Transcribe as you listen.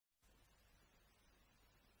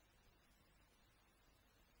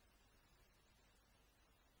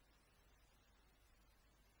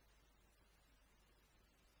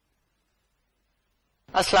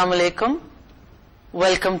Assalamu alaikum.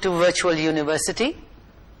 Welcome to Virtual University.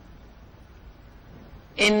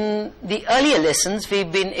 In the earlier lessons,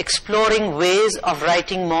 we've been exploring ways of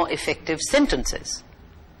writing more effective sentences.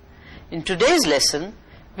 In today's lesson,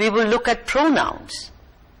 we will look at pronouns.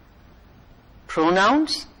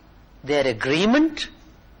 Pronouns, their agreement,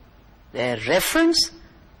 their reference,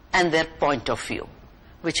 and their point of view,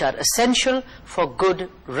 which are essential for good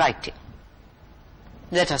writing.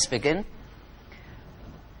 Let us begin.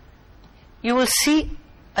 You will see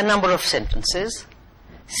a number of sentences.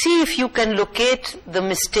 See if you can locate the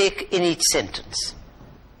mistake in each sentence.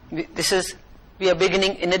 We are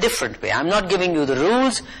beginning in a different way. I'm not giving you the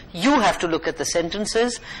rules. You have to look at the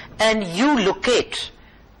sentences and you locate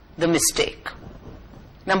the mistake.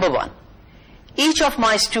 Number 1. Each of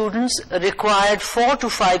my students required 4 to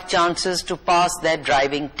 5 chances to pass their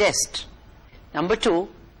driving test. Number 2.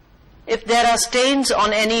 If there are stains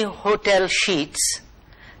on any hotel sheets,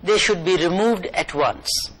 they should be removed at once.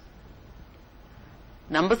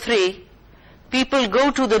 Number 3, people go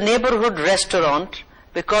to the neighborhood restaurant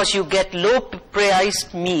because you get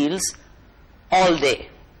low-priced meals all day.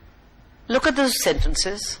 Look at those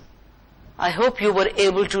sentences. I hope you were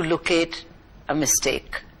able to locate a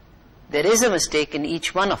mistake. There is a mistake in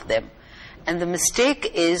each one of them, and the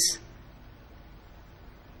mistake is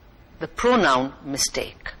the pronoun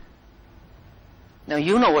mistake. Now,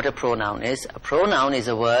 you know what a pronoun is. A pronoun is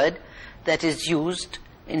a word that is used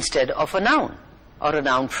instead of a noun or a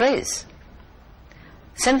noun phrase.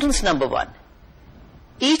 Sentence number 1.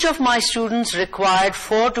 Each of my students required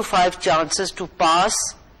 4 to 5 chances to pass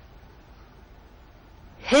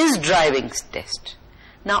his driving test.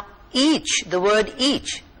 Now, each, the word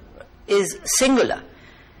each, is singular.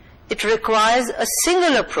 It requires a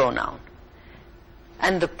singular pronoun.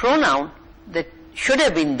 And the pronoun that should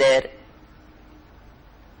have been there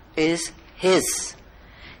is his.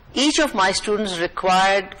 Each of my students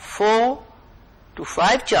required 4 to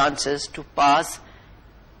 5 chances to pass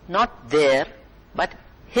not their but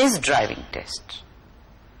his driving test.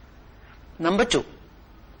 Number 2.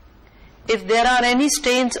 If there are any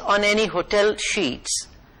stains on any hotel sheets,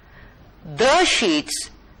 the sheets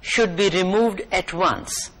should be removed at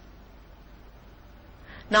once.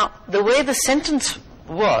 Now, the way the sentence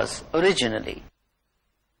was originally,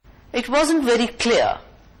 it wasn't very clear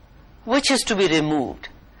which is to be removed,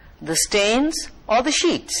 the stains or the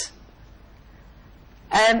sheets.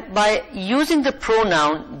 And by using the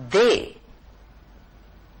pronoun they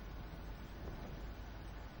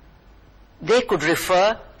could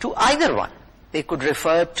refer to either one. They could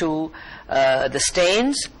refer to the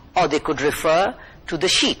stains or they could refer to the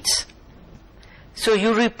sheets. So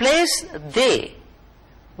you replace they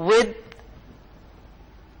with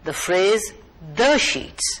the phrase the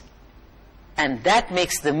sheets, and that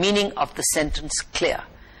makes the meaning of the sentence clear.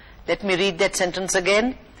 Let me read that sentence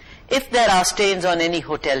again. If there are stains on any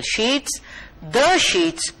hotel sheets, the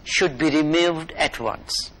sheets should be removed at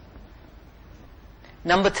once.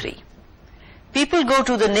 Number 3. People go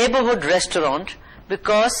to the neighborhood restaurant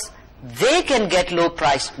because they can get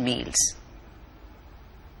low-priced meals.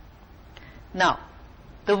 Now,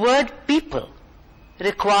 the word people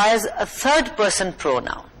requires a third-person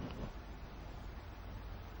pronoun.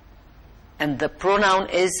 And the pronoun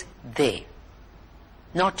is they,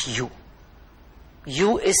 not you.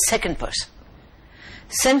 You is second person.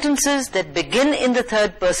 Sentences that begin in the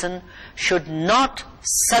third person should not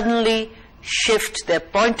suddenly shift their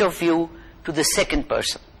point of view to the second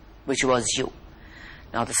person, which was you.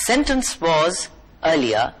 Now, the sentence was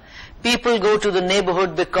earlier, people go to the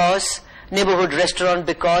neighborhood restaurant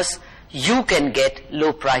because you can get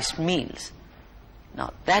low-priced meals.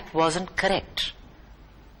 Now, that wasn't correct.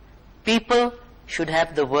 People should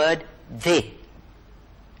have the word they.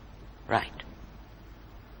 Right.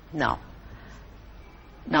 Now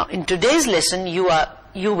in today's lesson, you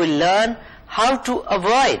will learn how to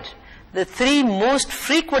avoid the 3 most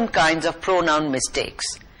frequent kinds of pronoun mistakes.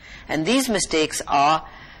 And these mistakes are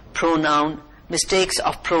mistakes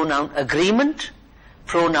of pronoun agreement,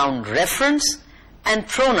 pronoun reference, and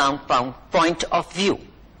pronoun point of view.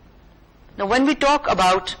 Now, when we talk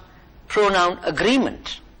about pronoun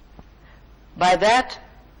agreement, by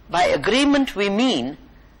agreement we mean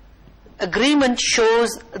agreement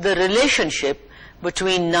shows the relationship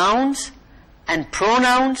between nouns and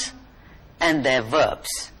pronouns and their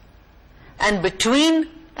verbs. And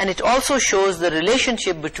it also shows the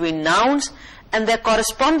relationship between nouns and their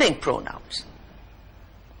corresponding pronouns.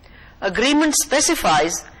 Agreement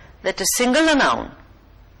specifies that a singular noun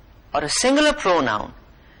or a singular pronoun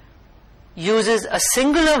uses a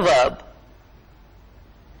singular verb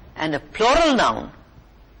and a plural noun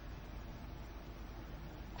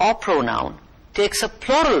or pronoun takes a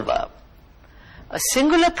plural verb. A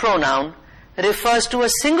singular pronoun refers to a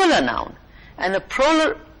singular noun, and a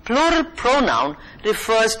plural pronoun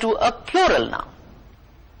refers to a plural noun.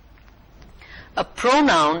 A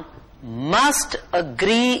pronoun must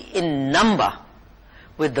agree in number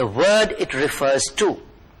with the word it refers to.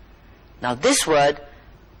 Now this word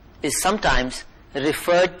is sometimes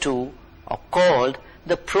referred to or called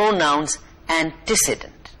the pronoun's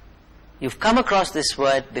antecedent. You've come across this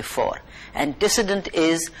word before. Antecedent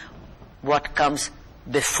is what comes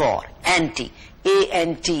before. Ante,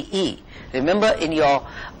 A-N-T-E. Remember in your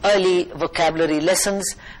early vocabulary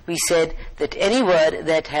lessons, we said that any word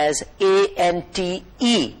that has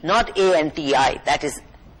A-N-T-E, not A-N-T-I, that is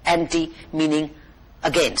anti meaning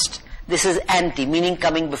against. This is ante meaning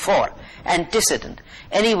coming before. Antecedent,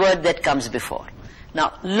 any word that comes before.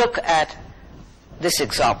 Now look at this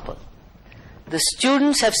example. The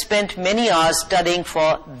students have spent many hours studying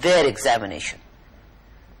for their examination.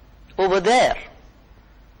 Over there,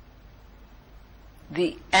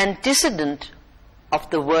 the antecedent of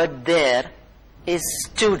the word there is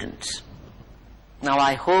students. Now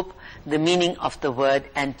I hope the meaning of the word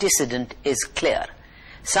antecedent is clear.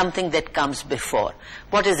 Something that comes before.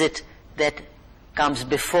 What is it that comes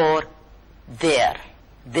before their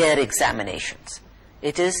examinations?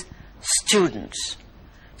 It is students.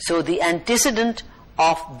 So the antecedent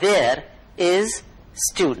of there is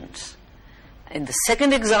students. In the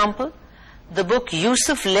second example, the book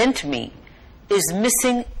Yusuf lent me is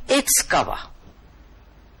missing its cover.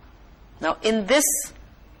 Now in this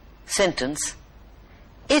sentence,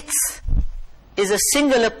 its is a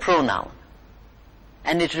singular pronoun,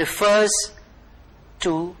 and it refers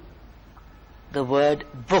to the word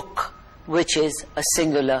book, which is a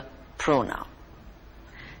singular pronoun.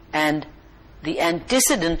 And the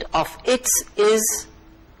antecedent of its is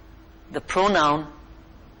the pronoun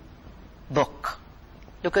book.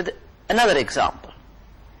 Look at another example.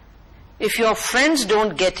 If your friends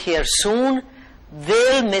don't get here soon,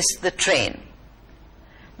 they'll miss the train.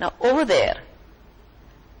 Now over there,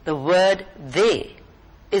 the word they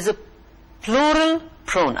is a plural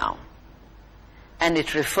pronoun, and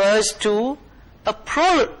it refers to a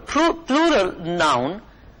plural noun,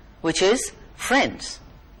 which is friends.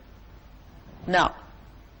 Now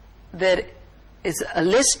there is a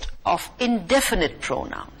list of indefinite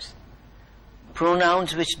pronouns,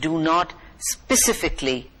 pronouns which do not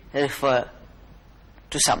specifically refer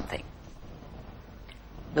to something.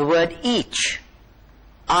 The word each,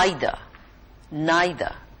 either,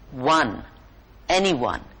 neither, one,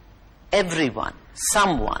 anyone, everyone,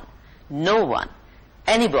 someone, no one,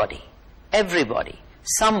 anybody, everybody,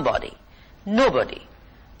 somebody, nobody,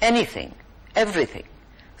 anything, everything,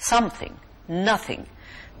 something, nothing.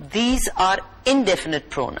 These are indefinite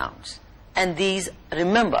pronouns, and these,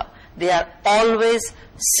 remember, they are always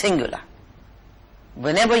singular.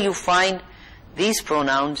 Whenever you find these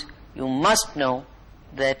pronouns, you must know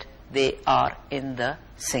that they are in the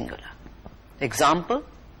singular. Example,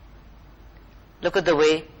 look at the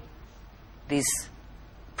way these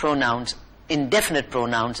pronouns, indefinite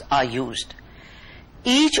pronouns, are used.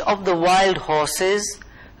 Each of the wild horses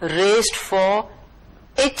raced for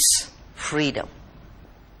its freedom.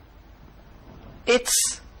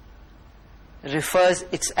 Its refers,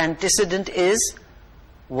 its antecedent is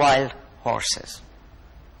wild horses,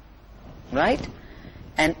 right?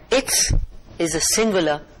 And its is a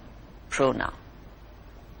singular pronoun.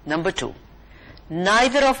 Number 2,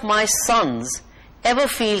 neither of my sons ever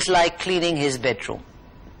feels like cleaning his bedroom.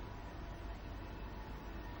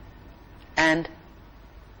 And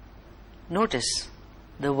notice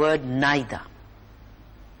the word neither.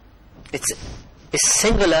 It's a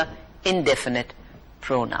singular indefinite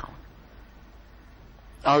pronoun,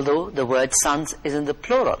 although the word sons is in the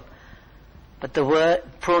plural, but the word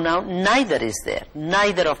pronoun neither is there.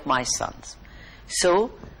 Neither of my sons.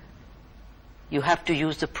 So you have to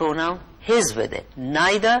use the pronoun his with it.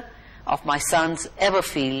 Neither of my sons ever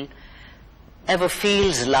feels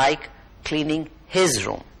like cleaning his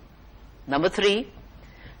room. Number 3,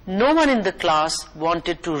 no one in the class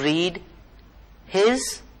wanted to read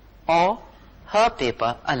his or her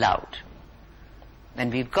paper aloud.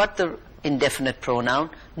 And we've got the indefinite pronoun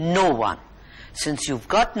no one. Since you've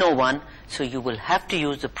got no one, so you will have to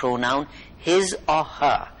use the pronoun his or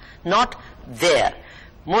her, not their.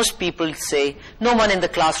 Most people say no one in the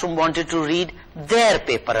classroom wanted to read their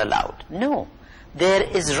paper aloud. No, there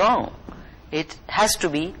is wrong. It has to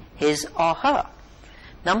be his or her.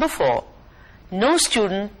 Number 4, no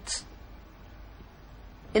students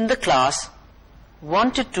in the class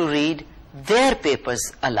wanted to read their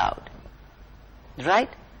papers aloud. Right?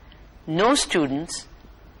 No students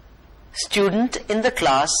student in the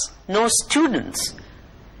class, no students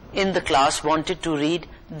in the class wanted to read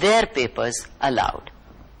their papers aloud.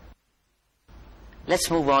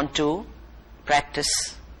 Let's move on to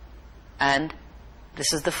practice, and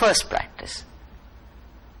this is the first practice.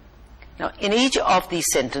 Now, in each of these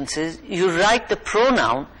sentences, you write the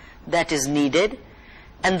pronoun that is needed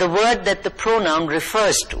and the word that the pronoun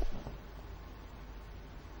refers to.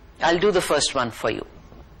 I'll do the first one for you.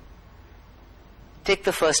 Take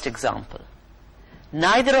the first example.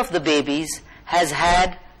 Neither of the babies has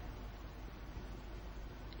had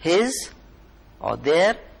his or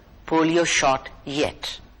their polio shot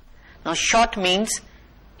yet. Now, shot means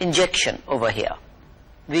injection over here.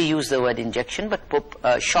 We use the word injection,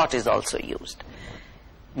 but shot is also used.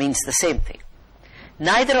 Means the same thing.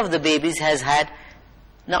 Neither of the babies has had.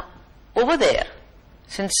 Now, over there,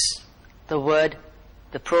 since the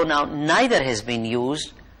pronoun neither has been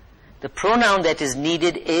used, the pronoun that is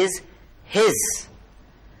needed is his.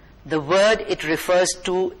 The word it refers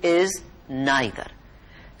to is neither.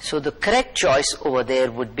 So the correct choice over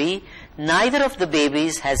there would be, neither of the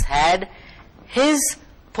babies has had his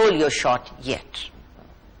polio shot yet.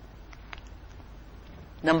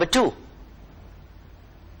 Number 2.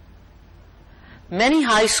 Many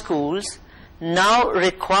high schools now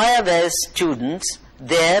require their students,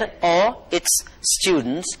 their or its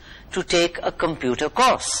students, to take a computer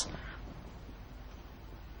course.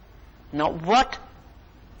 Now, what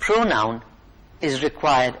pronoun is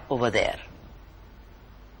required over there?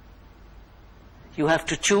 You have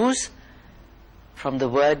to choose from the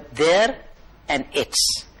word their and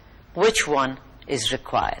its. Which one is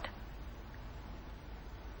required?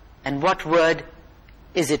 And what word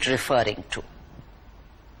is it referring to?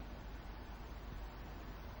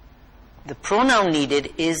 The pronoun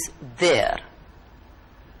needed is their.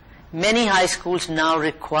 Many high schools now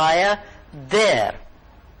require their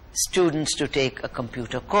students to take a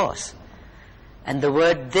computer course. And the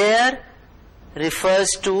word their refers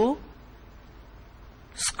to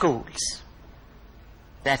schools.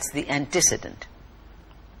 That's the antecedent.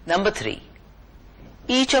 Number 3.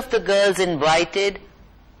 Each of the girls invited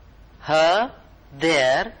her,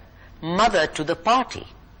 their mother to the party.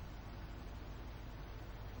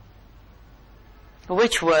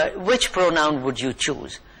 Which pronoun would you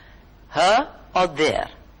choose? Her or their?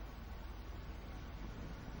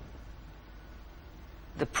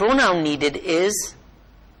 The pronoun needed is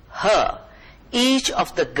her. Each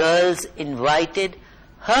of the girls invited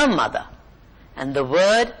her mother. And the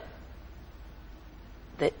word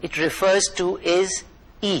that it refers to is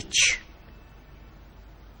each.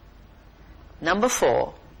 Number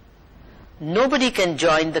 4. Nobody can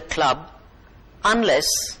join the club unless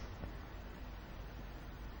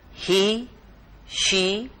he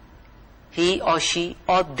or she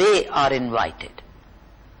or they are invited.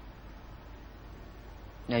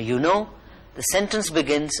 Now, you know, the sentence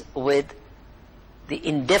begins with the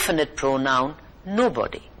indefinite pronoun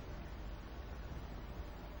nobody.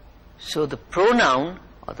 So the pronoun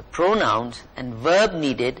or the pronouns and verb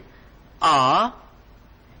needed are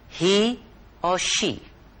he or she.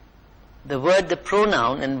 The word, the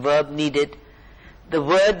pronoun and verb needed, the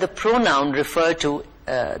word, the pronoun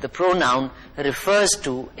the pronoun refers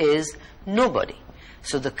to is nobody.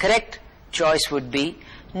 So the correct choice would be,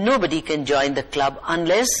 nobody can join the club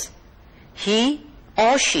unless he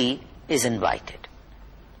or she is invited.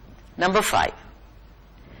 Number 5.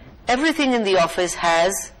 Everything in the office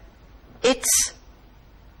has its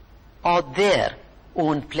or their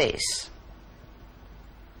own place.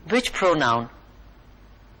 Which pronoun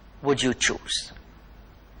would you choose?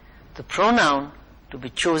 The pronoun to be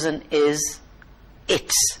chosen is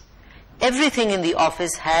its. Everything in the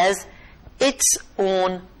office has its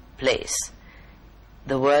own place.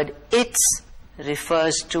 The word its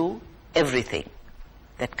refers to everything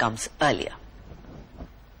that comes earlier.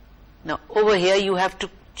 Now, over here you have to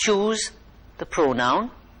choose the pronoun,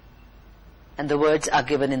 and the words are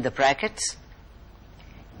given in the brackets.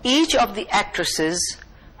 Each of the actresses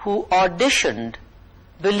who auditioned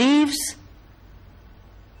believes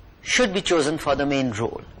should be chosen for the main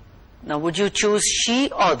role. Now, would you choose she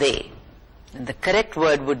or they? And the correct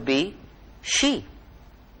word would be she,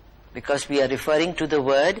 because we are referring to the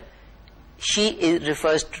word, she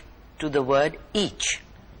refers to the word each.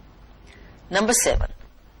 Number 7.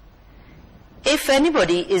 If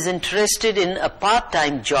anybody is interested in a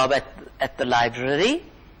part-time job at the library,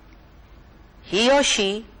 he or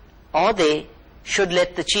she or they should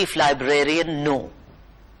let the chief librarian know.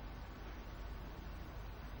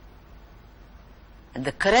 And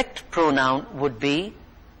the correct pronoun would be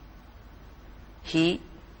he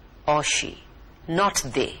or she, not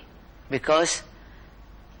they, because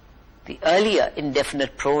the earlier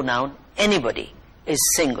indefinite pronoun anybody is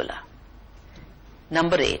singular.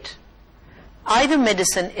 Number 8. Either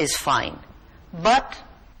medicine is fine, but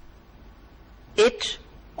it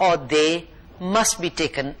or they must be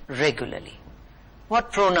taken regularly.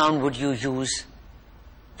 What pronoun would you use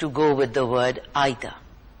to go with the word either?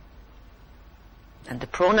 And the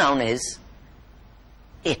pronoun is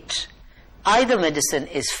it. Either medicine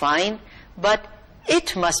is fine, but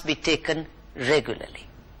it must be taken regularly.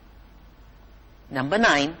 Number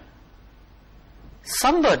 9.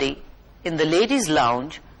 Somebody in the ladies'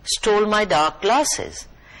 lounge stole my dark glasses,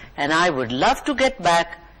 and I would love to get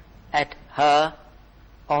back at her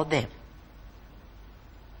or them.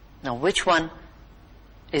 Now, which one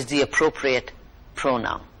is the appropriate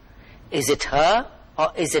pronoun? Is it her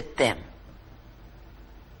or is it them?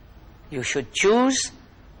 You should choose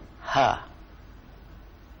her,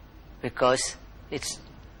 because it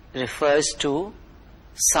refers to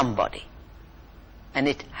somebody. And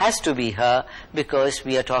it has to be her because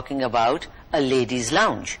we are talking about a ladies'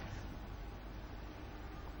 lounge.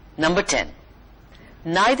 Number 10.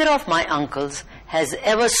 Neither of my uncles has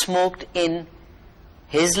ever smoked in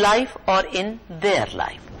his life or in their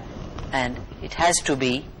life. And it has to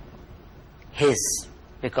be his,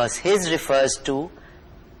 because his refers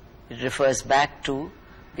back to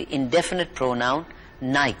the indefinite pronoun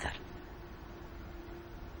neither.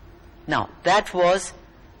 Now, that was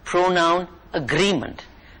pronoun agreement.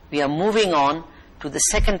 We are moving on to the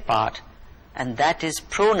second part, and that is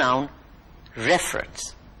pronoun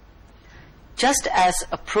reference. Just as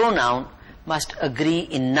a pronoun must agree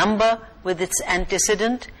in number with its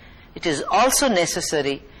antecedent, it is also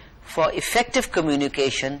necessary for effective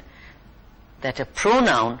communication that a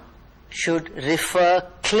pronoun should refer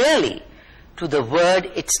clearly to the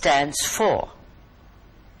word it stands for.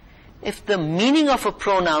 If the meaning of a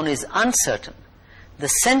pronoun is uncertain, the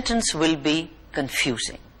sentence will be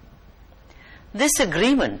confusing. This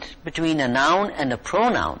agreement between a noun and a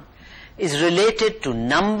pronoun is related to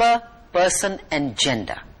number, person, and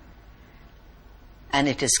gender, and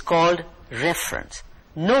it is called reference.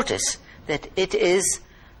 Notice that it is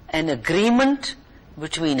an agreement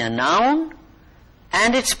between a noun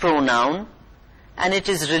and its pronoun, and it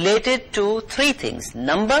is related to 3 things: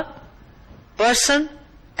 number, person,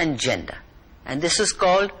 and gender. And this is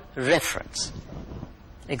called reference.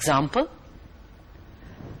 Example: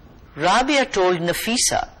 Rabia told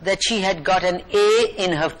Nafisa that she had got an A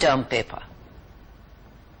in her term paper.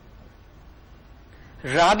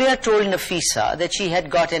 Rabia told Nafisa that she had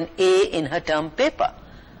got an A in her term paper.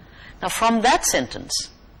 Now, from that sentence,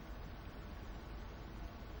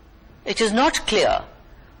 it is not clear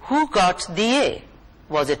who got the A.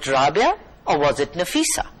 Was it Rabia or was it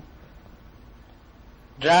Nafisa?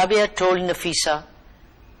 Rabia told Nafisa,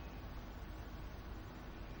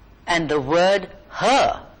 and the word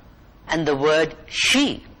her and the word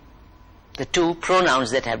she, the 2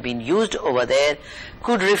 pronouns that have been used over there,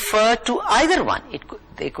 could refer to either one.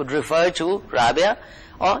 They could refer to Rabia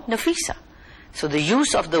or Nafisa. So the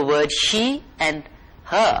use of the word she and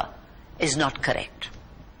her is not correct.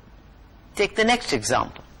 Take the next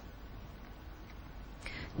example.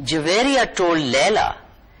 Javeria told Leila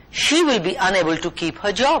she will be unable to keep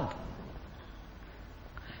her job.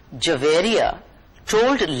 Javeria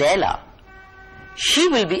told Leila she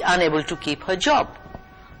will be unable to keep her job.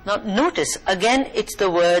 Now notice, again it's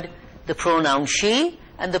the pronoun she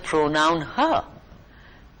and the pronoun her.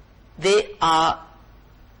 They are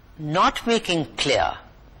not making clear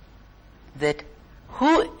that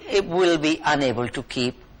who will be unable to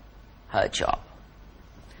keep her job.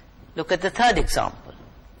 Look at the third example.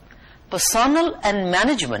 Personnel and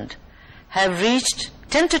management have reached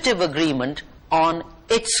tentative agreement on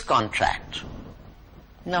its contract.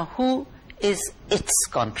 Now, who is its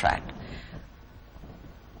contract?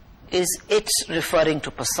 Is it referring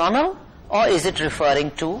to personnel or is it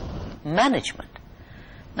referring to management?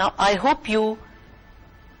 Now, I hope you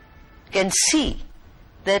can see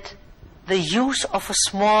that the use of a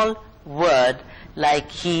small word like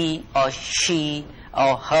he or she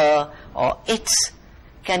or her or its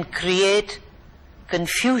can create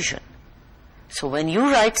confusion. So when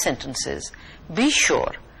you write sentences, be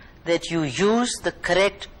sure that you use the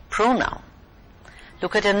correct pronoun.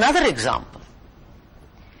 Look at another example.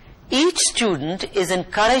 Each student is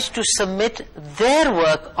encouraged to submit their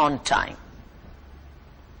work on time.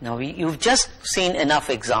 Now, you've just seen enough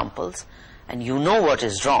examples and you know what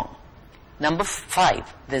is wrong. Number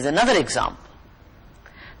 5, there's another example.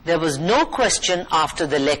 There was no question after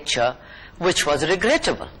the lecture which was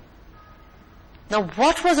regrettable. Now,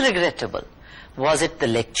 what was regrettable? Was it the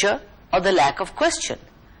lecture or the lack of question?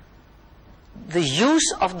 the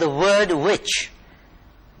use of the word which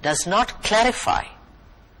does not clarify.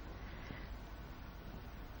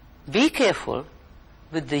 Be careful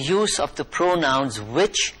with the use of the pronouns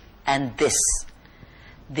which and this.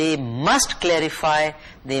 They must clarify,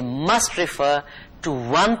 they must refer to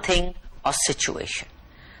one thing or situation.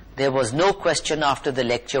 There was no question after the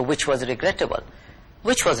lecture which was regrettable.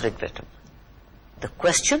 Which was regrettable? The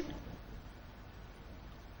question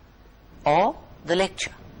or the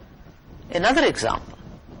lecture? Another example.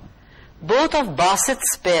 Both of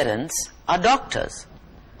Basit's parents are doctors,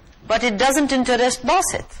 but it doesn't interest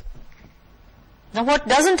Basit. Now what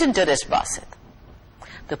doesn't interest Basit?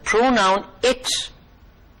 The pronoun it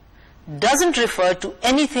doesn't refer to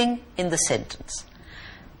anything in the sentence.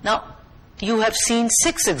 Now you have seen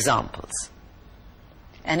 6 examples,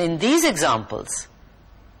 and in these examples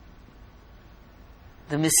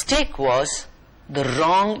the mistake was the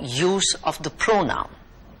wrong use of the pronoun.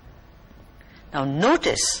 Now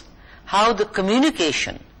notice how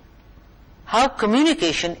communication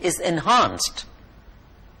is enhanced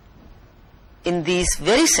in these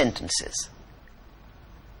very sentences.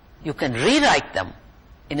 You can rewrite them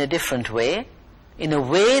in a different way, in a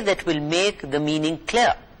way that will make the meaning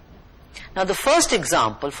clear. Now the first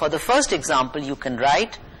example, for the first example you can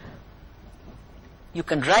write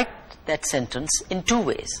that sentence in 2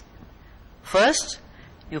 ways. First,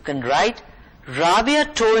 you can write, Rabia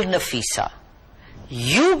told Nafisa,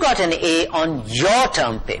 you got an A on your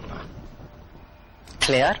term paper.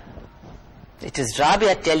 Clear? It is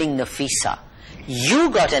Rabia telling Nafisa, you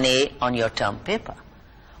got an A on your term paper.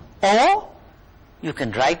 Or you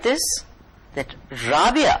can write this, that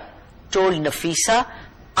Rabia told Nafisa,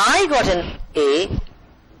 I got an A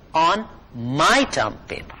on my term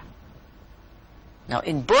paper. Now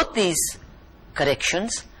in both these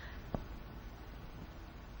corrections,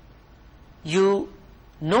 you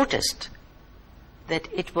noticed that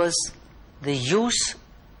it was the use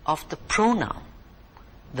of the pronoun,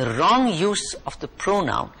 the wrong use of the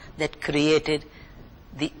pronoun, that created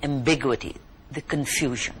the ambiguity, the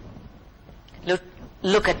confusion.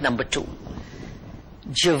 Look at number 2.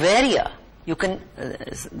 Javaria, you can,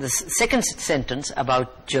 the second sentence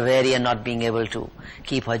about Javaria not being able to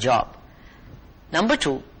keep her job. Number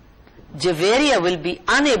 2, Javaria will be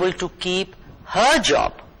unable to keep her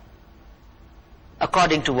job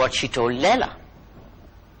according to what she told Leila.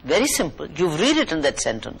 Very simple. You've rewritten that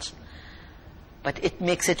sentence, but it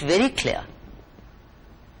makes it very clear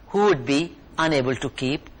who would be unable to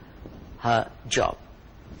keep her job.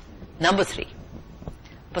 Number 3,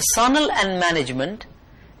 personnel and management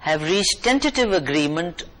have reached tentative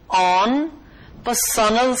agreement on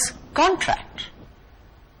personnel's contract.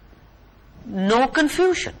 No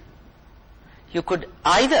confusion. You could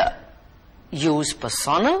either use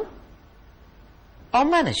personnel or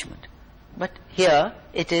management, but here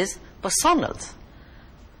it is personnel's,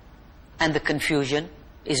 and the confusion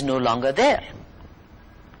is no longer there.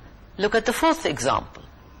 Look at the 4th example.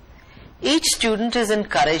 Each student is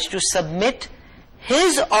encouraged to submit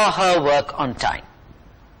his or her work on time.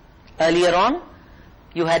 Earlier on,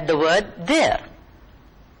 you had the word there,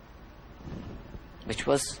 which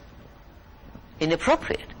was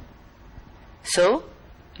inappropriate. So,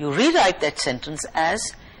 you rewrite that sentence as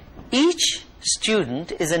each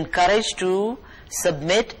student is encouraged to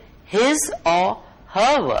submit his or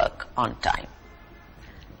her work on time.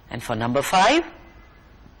 And for number 5,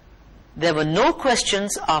 there were no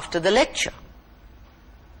questions after the lecture.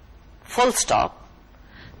 Full stop.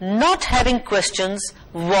 Not having questions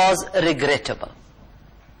was regrettable.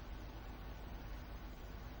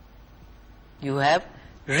 You have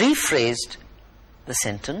rephrased the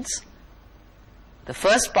sentence. The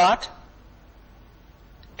first part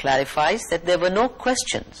clarifies that there were no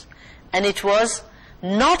questions, and it was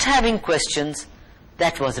not having questions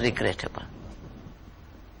that was regrettable.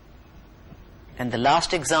 And the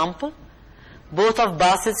last example, both of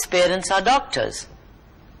Basit's parents are doctors,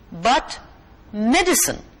 but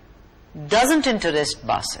medicine doesn't interest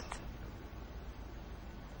Basit.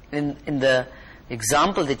 In the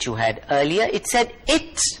example that you had earlier, it said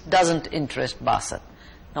it doesn't interest Basit.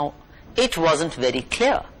 Now, it wasn't very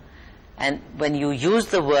clear. And when you use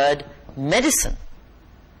the word medicine,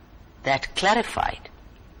 that clarified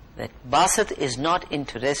that Basit is not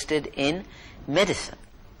interested in medicine.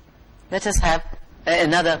 Let us have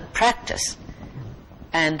another practice.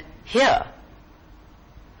 And here,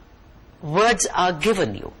 words are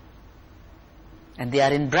given you, and they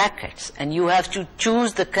are in brackets, and you have to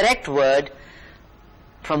choose the correct word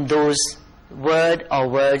from those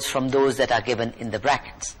words from those that are given in the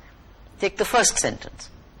brackets. Take the first sentence.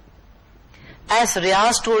 As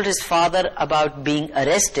Riaz told his father about being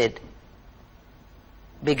arrested,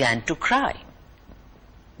 began to cry.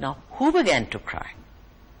 Now, who began to cry?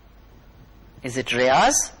 Is it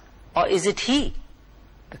Riaz or is it he?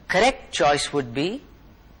 The correct choice would be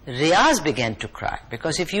Riaz began to cry,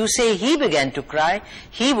 because if you say he began to cry,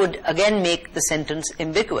 he would again make the sentence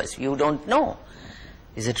ambiguous. You don't know.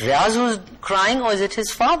 Is it Riaz who's crying or is it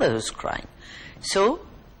his father who's crying? So,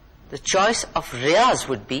 the choice of Riaz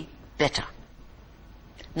would be better.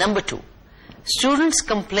 Number 2, students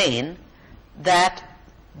complain that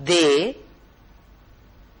they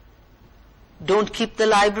don't keep the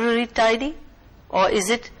library tidy, or is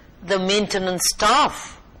it the maintenance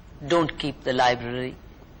staff don't keep the library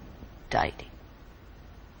tidy?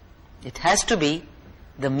 It has to be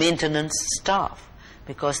the maintenance staff,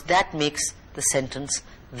 because that makes the sentence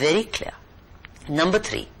very clear. Number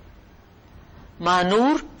 3,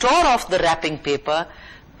 Mahnur tore off the wrapping paper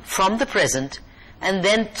from the present and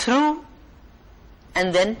then threw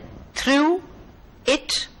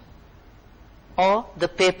it or the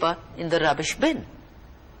paper in the rubbish bin.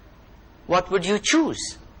 What would you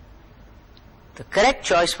choose? The correct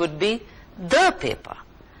choice would be the paper.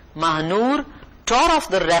 Mahnur tore off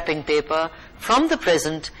the wrapping paper from the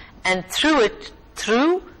present and threw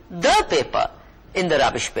the paper in the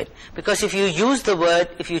rubbish bin. Because if you choose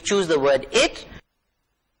the word it,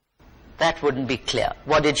 that wouldn't be clear.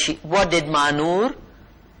 What did Mahnur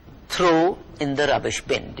throw in the rubbish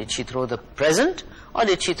bin? Did she throw the present or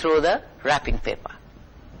did she throw the wrapping paper?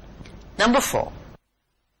 Number 4,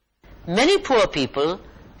 many poor people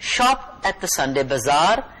shop at the Sunday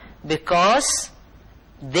bazaar because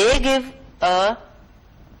they give a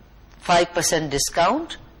 5%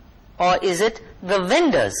 discount, or is it the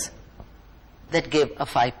vendors that give a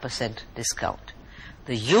 5% discount?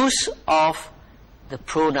 The use of the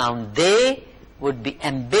pronoun they would be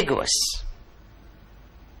ambiguous.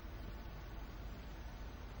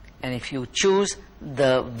 And if you choose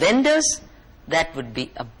the vendors, that would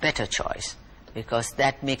be a better choice, because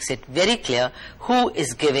that makes it very clear who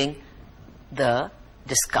is giving the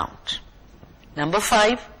discount. Number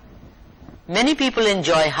 5, many people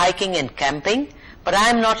enjoy hiking and camping, but I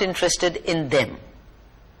am not interested in them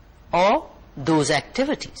or those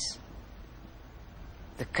activities.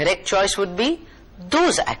 The correct choice would be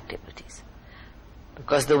those activities,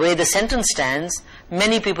 because the way the sentence stands,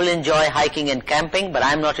 many people enjoy hiking and camping, but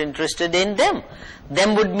I am not interested in them.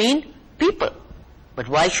 Them would mean people, but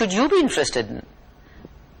why should you be interested in,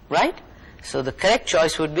 right? So the correct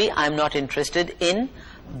choice would be I am not interested in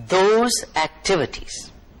those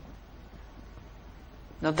activities.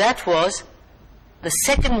 Now that was the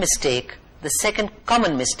second mistake, the second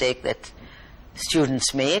common mistake that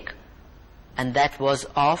students make, and that was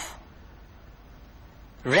of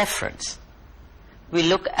reference. We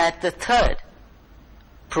look at the third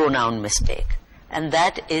pronoun mistake, and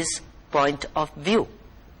that is point of view.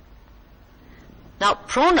 Now,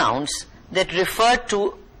 pronouns that refer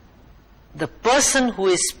to the person who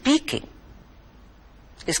is speaking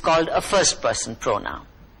is called a first person pronoun.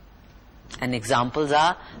 And examples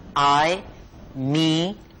are I,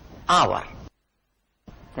 me, our.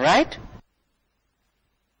 Right?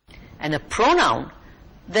 And a pronoun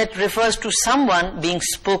that refers to someone being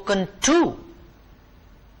spoken to,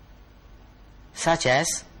 such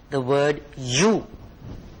as the word you,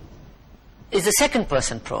 is a second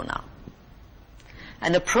person pronoun.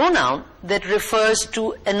 And a pronoun that refers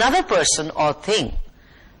to another person or thing,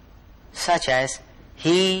 such as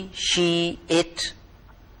he, she, it.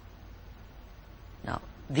 Now,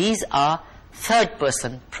 these are third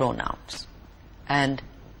person pronouns, and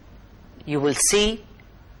you will see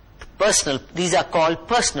these are called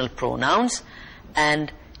personal pronouns,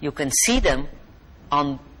 and you can see them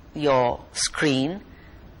on your screen.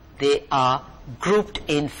 They are grouped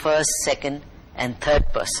in first, second and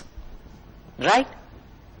third person, right?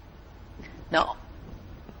 Now,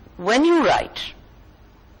 when you write,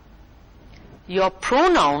 your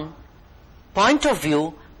pronoun point of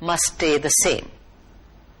view must stay the same.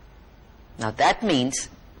 Now that means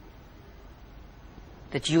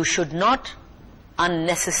that you should not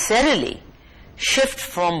unnecessarily shift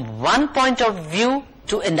from one point of view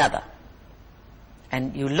to another.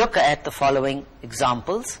 And you look at the following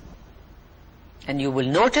examples, and you will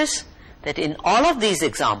notice that in all of these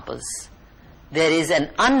examples there is an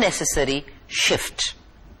unnecessary shift.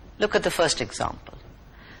 Look at the first example.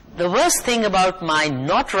 The worst thing about my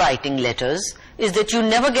not writing letters is that you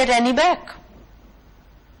never get any back.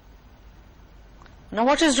 Now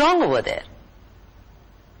what is wrong over there?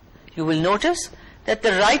 You will notice that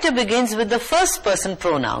the writer begins with the first person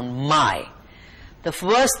pronoun, my. The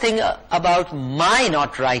worst thing about my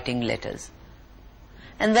not writing letters.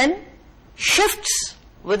 And then shifts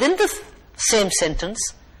within the same sentence,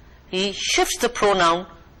 he shifts the pronoun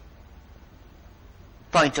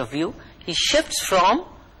point of view. He shifts from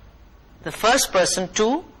the first person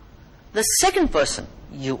to the second person,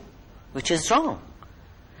 you, which is wrong.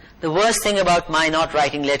 The worst thing about my not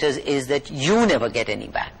writing letters is that you never get any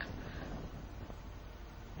back.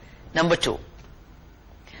 Number 2.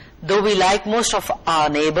 Though we like most of our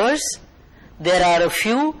neighbors, there are a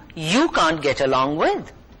few you can't get along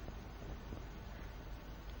with.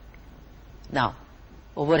 Now,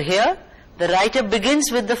 over here, the writer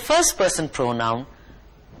begins with the first person pronoun,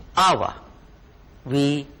 our.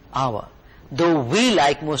 We, our. Though we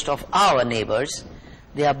like most of our neighbors,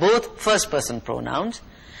 they are both first person pronouns,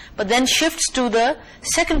 but then shifts to the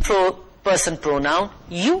second person pronoun,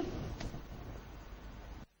 you.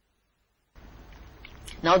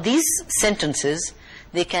 Now these sentences,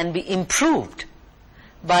 they can be improved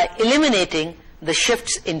by eliminating the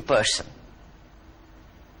shifts in person.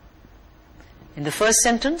 In the first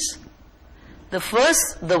sentence, the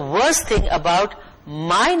worst thing about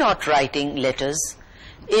my not writing letters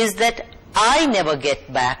is that I never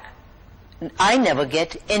get back, I never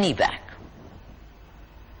get any back.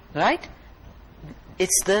 Right?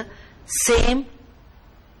 It's the same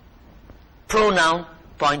pronoun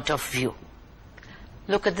point of view.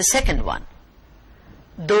 Look at the second one.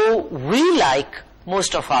 Though we like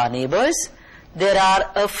most of our neighbors, there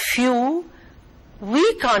are a few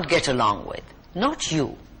we can't get along with, not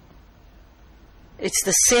you. It's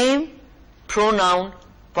the same pronoun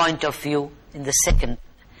point of view in the second,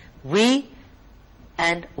 we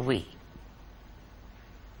and we.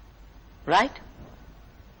 Right?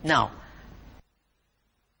 Now,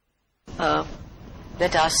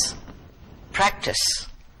 let us practice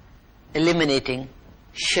eliminating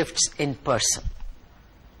shifts in person.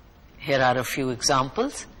 Here are a few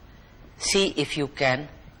examples. See if you can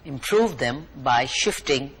improve them by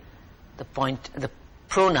shifting the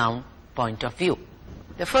pronoun point of view.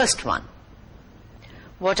 The first one.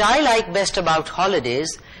 What I like best about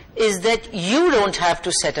holidays is that you don't have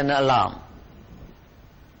to set an alarm.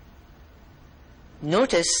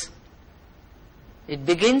 Notice it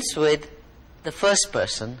begins with the first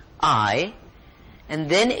person, I, and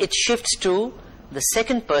then it shifts to the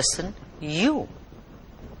second person, you.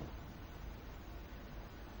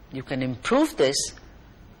 You can improve this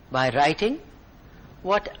by writing,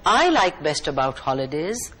 what I like best about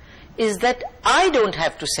holidays is that I don't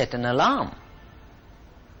have to set an alarm.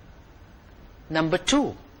 Number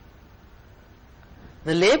 2,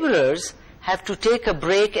 the laborers have to take a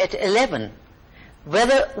break at 11,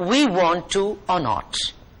 whether we want to or not.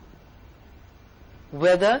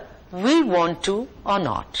 Whether we want to or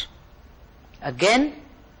not. Again,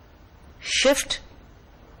 shift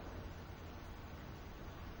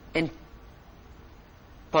in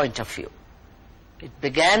point of view. It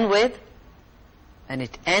began with and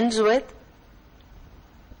it ends with.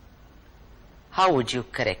 How would you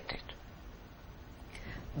correct it?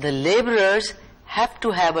 The laborers have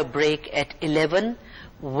to have a break at 11,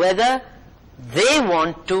 whether they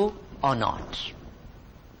want to or not.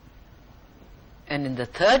 And in the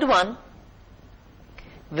third one,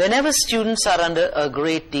 whenever students are under a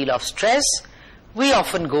great deal of stress, we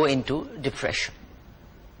often go into depression.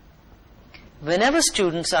 Whenever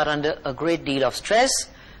students are under a great deal of stress,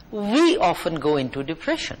 we often go into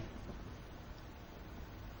depression.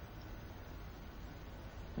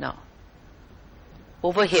 Now,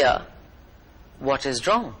 over here, what is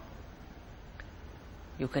wrong?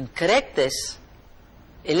 You can correct this,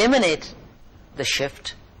 eliminate the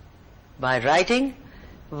shift by writing,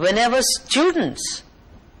 whenever students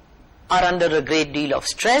are under a great deal of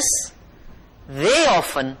stress, they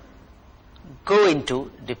often go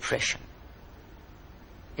into depression.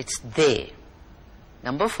 It's they.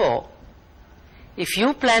 Number 4, if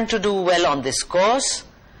you plan to do well on this course,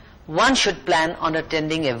 one should plan on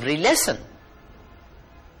attending every lesson.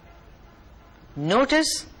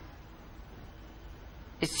 Notice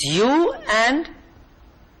it's you and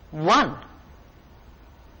one.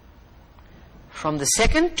 From the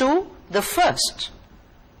second to the first.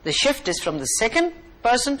 The shift is from the second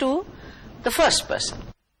person to the first person.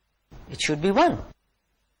 It should be one.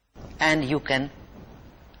 And you can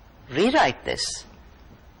rewrite this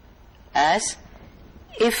as,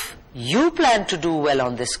 if you plan to do well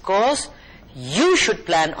on this course, you should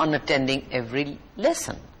plan on attending every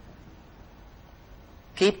lesson.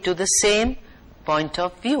 Keep to the same point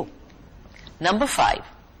of view. Number 5.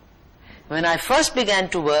 When I first began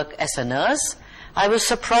to work as a nurse, I was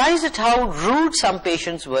surprised at how rude some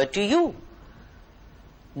patients were to you.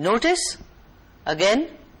 Notice, again,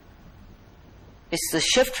 it's the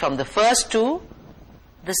shift from the first to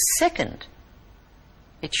the second.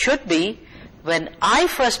 It should be, When I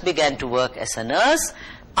first began to work as a nurse,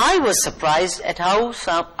 I was surprised at how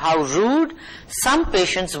rude some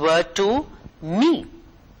patients were to me.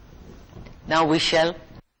 Now we shall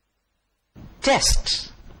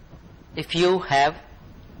test if you have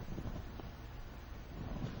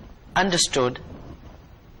understood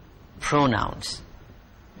pronouns.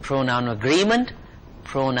 Pronoun agreement,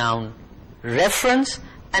 pronoun reference,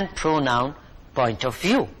 and pronoun point of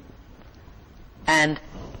view. And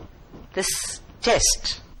this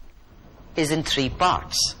test is in 3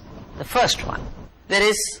 parts. The first one, there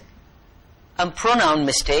is a pronoun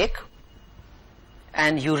mistake,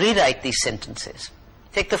 and you rewrite these sentences.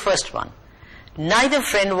 Take the first one. Neither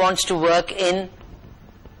friend wants to work in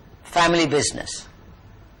family business.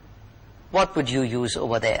 What would you use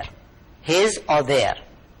over there? His or their?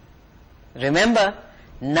 Remember,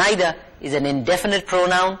 neither is an indefinite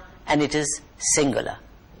pronoun and it is singular.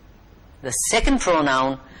 The second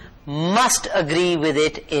pronoun must agree with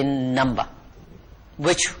it in number.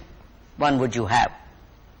 Which one would you have?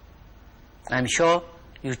 I'm sure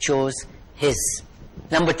you chose his.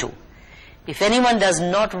 Number 2. If anyone does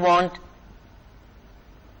not want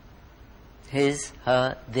his,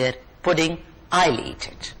 her, their pudding, I'll eat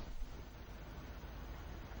it.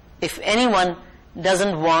 If anyone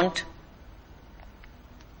doesn't want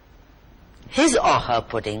his or her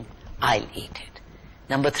pudding, I'll eat it.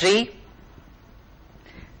 Number 3.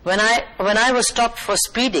 When I was stopped for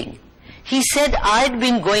speeding, he said I'd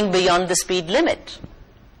been going beyond the speed limit.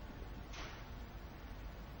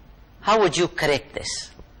 How would you correct this?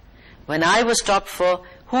 When I was stopped for,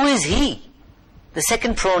 who is he? The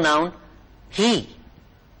second pronoun, he.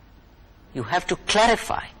 You have to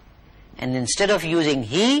clarify. And instead of using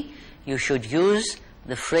he, you should use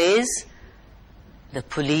the phrase, the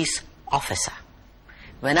police officer.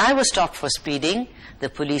 When I was stopped for speeding, the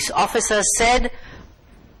police officer said,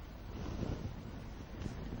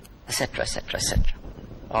 etc., etc., etc.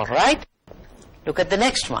 All right? Look at the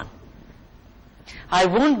next one. I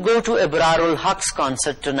won't go to Ibrarul Haq's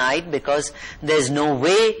concert tonight because there's no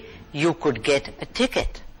way you could get a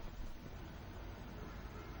ticket.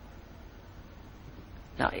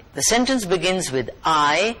 Now, the sentence begins with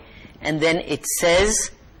I, and then it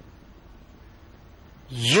says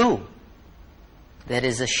you. There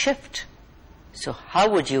is a shift. So how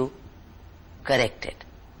would you correct it?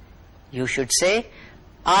 You should say,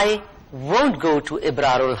 I won't go to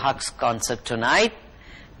Ibrarul Haq's concert tonight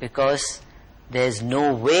because there's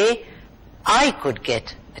no way I could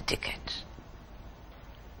get a ticket.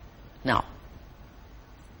 Now,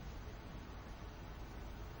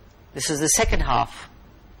 this is the second half,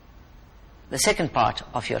 the second part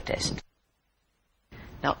of your test.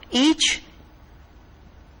 Now,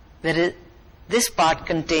 this part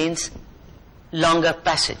contains longer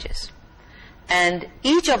passages, and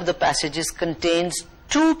each of the passages contains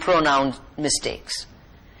 2 pronoun mistakes.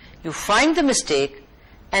 You find the mistake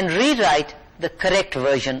and rewrite the correct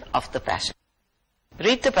version of the passage.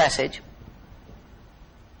 Read the passage.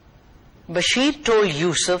 Bashir told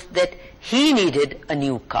Yusuf that he needed a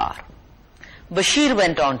new car. Bashir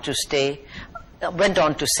went on to say,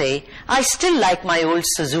 I still like my old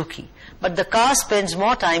Suzuki, but the car spends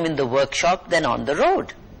more time in the workshop than on the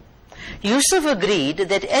road. Yusuf agreed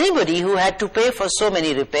that anybody who had to pay for so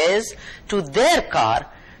many repairs to their car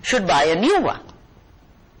should buy a new one.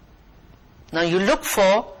 Now you look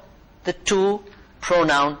for the 2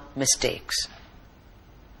 pronoun mistakes.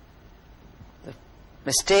 The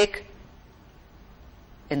mistake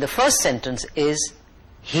in the first sentence is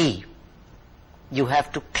he. You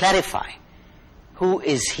have to clarify who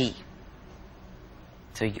is he.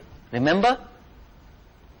 So remember,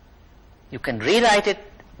 you can rewrite it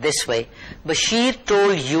this way. Bashir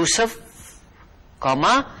told Yusuf,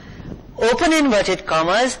 comma, open inverted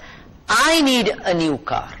commas, I need a new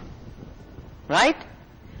car. Right?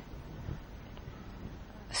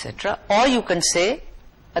 Etc. Or you can say,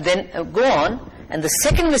 then go on, and the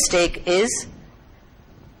second mistake is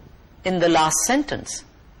in the last sentence.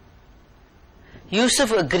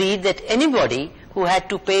 Yusuf agreed that anybody who had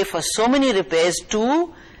to pay for so many repairs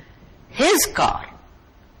to his car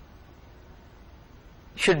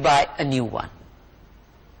should buy a new one.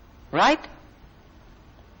 Right?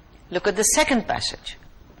 Look at the second passage.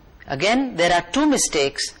 Again, there are 2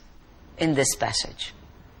 mistakes in this passage.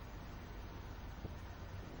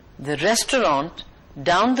 The restaurant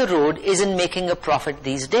down the road isn't making a profit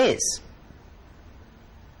these days.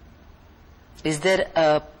 Is there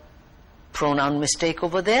a pronoun mistake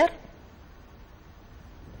over there?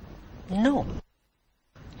 No.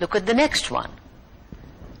 Look at the next one.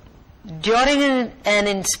 During an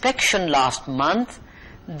inspection last month,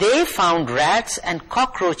 they found rats and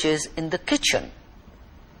cockroaches in the kitchen.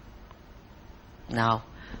 Now,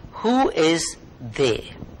 who is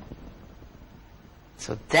they?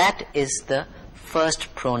 So that is the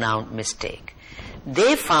first pronoun mistake.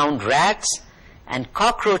 They found rats and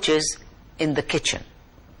cockroaches in the kitchen.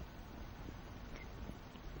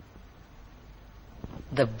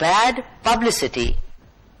 The bad publicity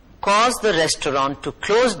caused the restaurant to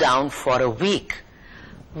close down for a week,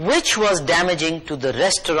 which was damaging to the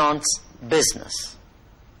restaurant's business.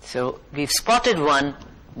 So we've spotted one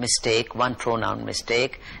mistake, one pronoun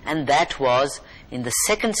mistake, and that was in the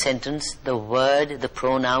second sentence, the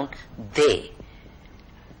pronoun they.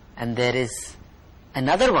 And there is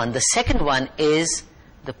another one. The second one is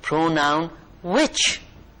the pronoun which.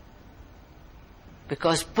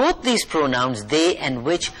 Because both these pronouns, they and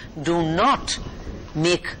which, do not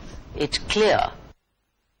make it clear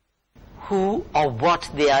who or what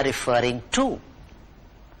they are referring to.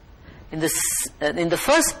 In the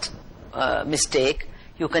first mistake,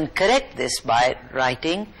 you can correct this by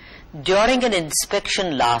writing, during an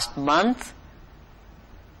inspection last month,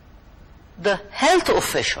 the health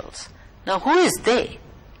officials. Now, who is they?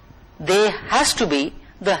 They has to be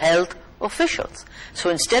the health officials. So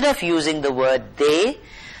instead of using the word they,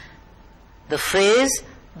 the phrase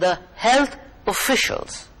the health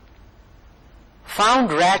officials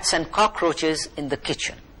found rats and cockroaches in the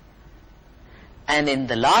kitchen. And in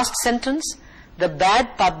the last sentence, the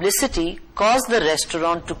bad publicity caused the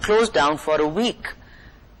restaurant to close down for a week,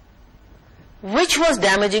 which was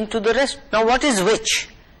damaging to the rest. Now, what is which?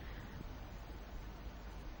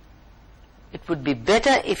 It would be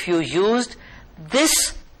better if you used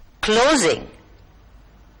this closing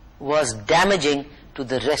was damaging to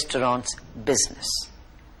the restaurant's business.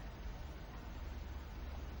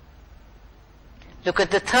 Look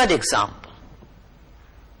at the third example.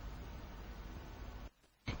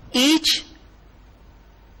 Each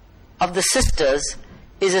of the sisters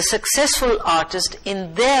is a successful artist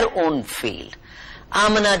in their own field.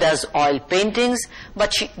 Amina does oil paintings,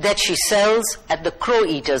 that she sells at the Crow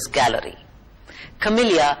Eaters Gallery.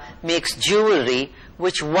 Camellia makes jewelry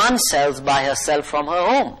which one sells by herself from her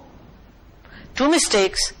home. Two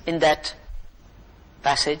mistakes in that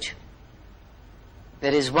passage.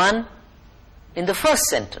 There is one in the first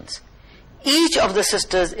sentence. Each of the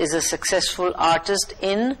sisters is a successful artist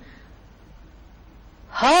in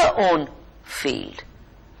her own field.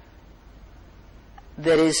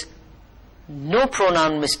 There is no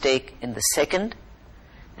pronoun mistake in the second.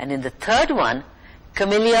 And in the third one,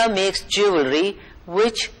 Camellia makes jewelry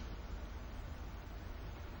which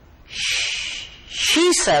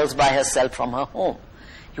she sells by herself from her home.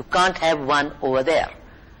 You can't have one over there.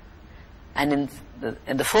 And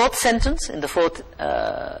in the fourth sentence, in the fourth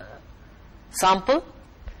sample,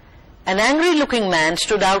 an angry-looking man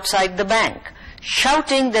stood outside the bank,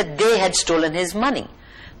 shouting that they had stolen his money.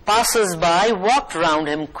 Passers-by walked around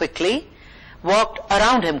him quickly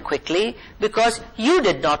because you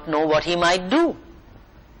did not know what he might do.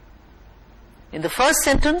 In the first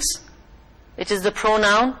sentence, it is the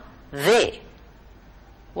pronoun they.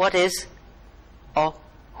 What is or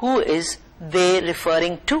who is they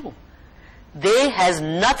referring to? They has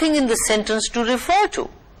nothing in the sentence to refer to.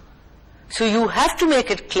 So you have to make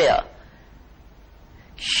it clear.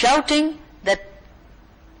 Shouting that,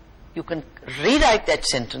 you can rewrite that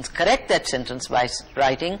sentence, correct that sentence by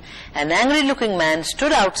writing, an angry-looking man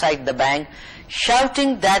stood outside the bank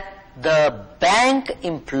shouting that the bank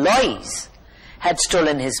employees had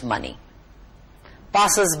stolen his money.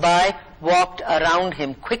 Passers-by walked around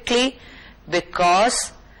him quickly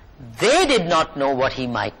because they did not know what he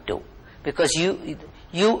might do. Because you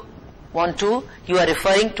are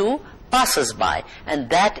referring to passers-by, and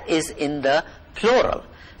that is in the plural.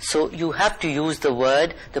 So you have to use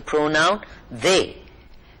the pronoun they,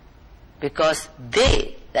 because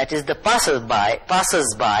they, that is the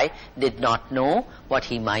passers-by did not know what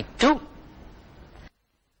he might do.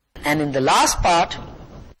 And in the last part,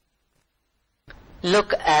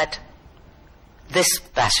 look at this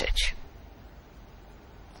passage.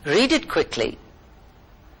 Read it quickly.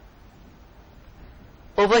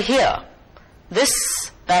 Over here, this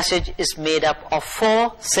passage is made up of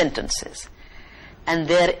 4 sentences, and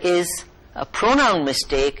there is a pronoun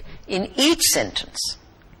mistake in each sentence.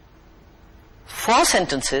 4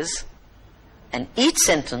 sentences, and each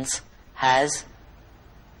sentence has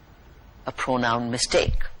a pronoun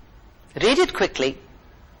mistake. Read it quickly.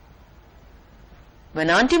 When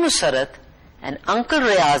Auntie Musarrat and Uncle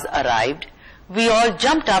Riaz arrived, we all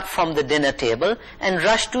jumped up from the dinner table and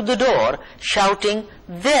rushed to the door, shouting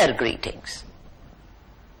their greetings.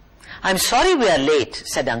 "I'm sorry we are late,"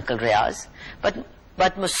 said Uncle Riaz, but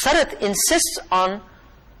but Musarrat insists on,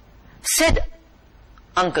 said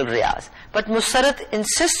Uncle Riaz, but Musarrat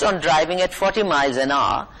insists on driving at 40 miles an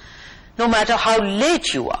hour, no matter how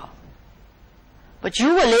late you are. But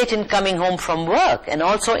you were late in coming home from work and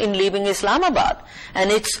also in leaving Islamabad, and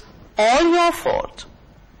it's all your fault.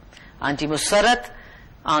 Auntie Musarrat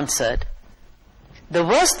answered, the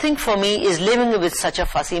worst thing for me is living with such a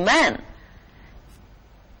fussy man.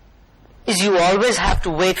 Is you always have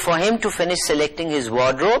to wait for him to finish selecting his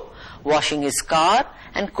wardrobe, washing his car,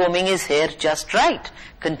 and combing his hair just right,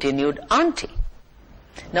 continued Auntie.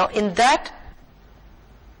 Now in that,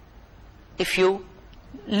 if you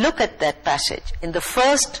look at that passage, in the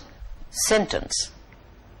first sentence,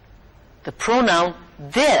 the pronoun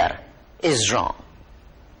there is wrong.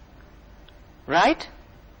 Right?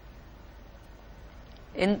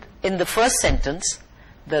 In the first sentence,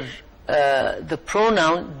 the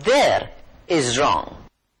pronoun there is wrong,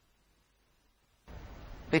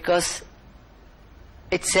 because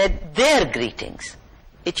it said their greetings.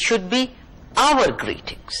 It should be our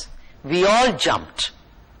greetings. We all jumped,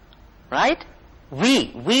 right?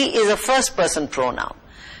 We is a first person pronoun,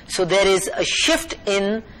 so there is a shift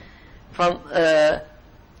in from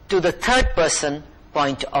to the third person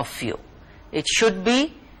point of view. It should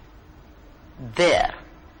be their.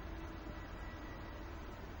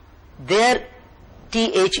 Their,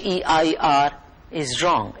 T-H-E-I-R, is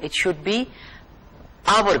wrong. It should be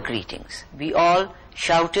our greetings. We all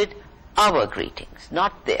shouted our greetings,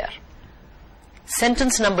 not their.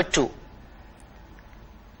 Sentence number 2.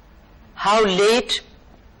 How late,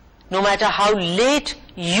 no matter how late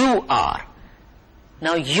you are.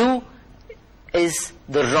 Now you is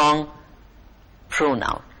the wrong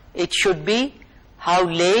pronoun. It should be how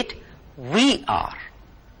late we are.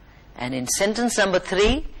 And in sentence number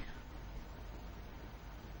 3,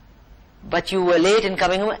 but you were late in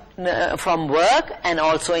coming from work and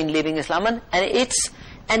also in leaving Islamabad,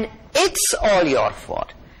 and it's all your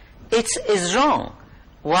fault. It's is wrong.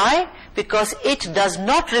 Why? Because it does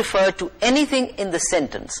not refer to anything in the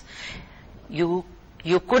sentence. You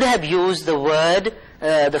could have used the word,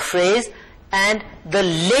 the phrase, and the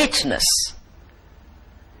lateness.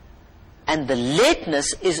 And the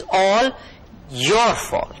lateness is all your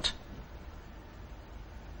fault.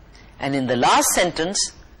 And in the last sentence,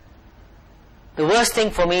 the worst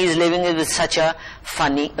thing for me is living with such a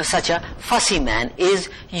fussy man, is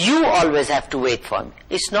you always have to wait for him.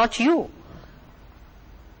 It's not you.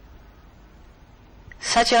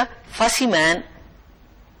 Such a fussy man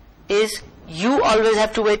is you always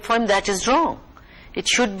have to wait for him. That is wrong. It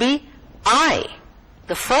should be I,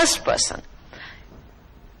 the first person.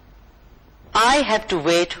 I have to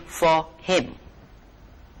wait for him.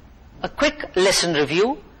 A quick lesson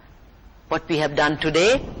review. What we have done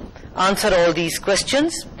today. Answer all these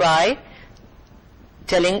questions by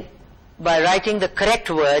writing the correct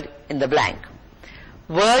word in the blank.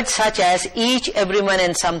 Words such as each, everyone,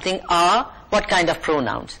 and something are what kind of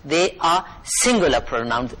pronouns? They are singular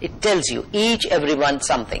pronouns. It tells you each, everyone,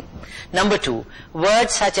 something. Number 2,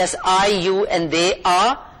 words such as I, you, and they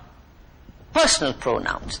are personal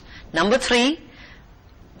pronouns. Number 3,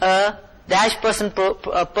 a dash person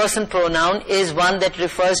pronoun is one that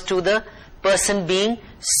refers to the person being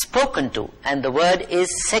spoken to, and the word is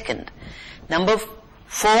second. Number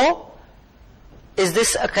 4, is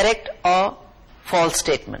this a correct or false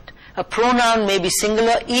statement? A pronoun may be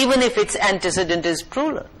singular even if its antecedent is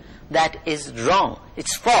plural. That is wrong.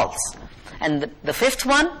 It's false. And the 5th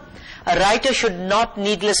one, a writer should not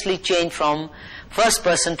needlessly change from first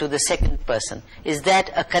person to the second person. Is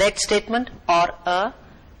that a correct statement or a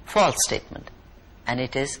false statement? And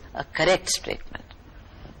it is a correct statement.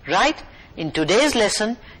 Right? In today's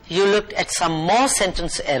lesson, you looked at some more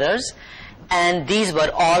sentence errors, and these were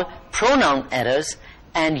all pronoun errors,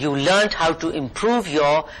 and you learned how to improve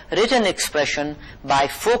your written expression by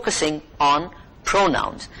focusing on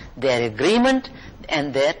pronouns, their agreement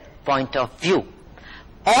and their point of view.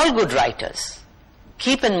 All good writers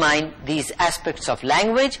keep in mind these aspects of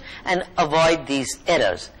language and avoid these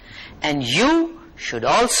errors, and you should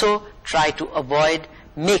also try to avoid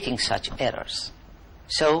making such errors.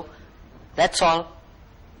 So that's all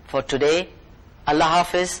for today. Allah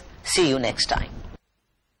Hafiz. See you next time.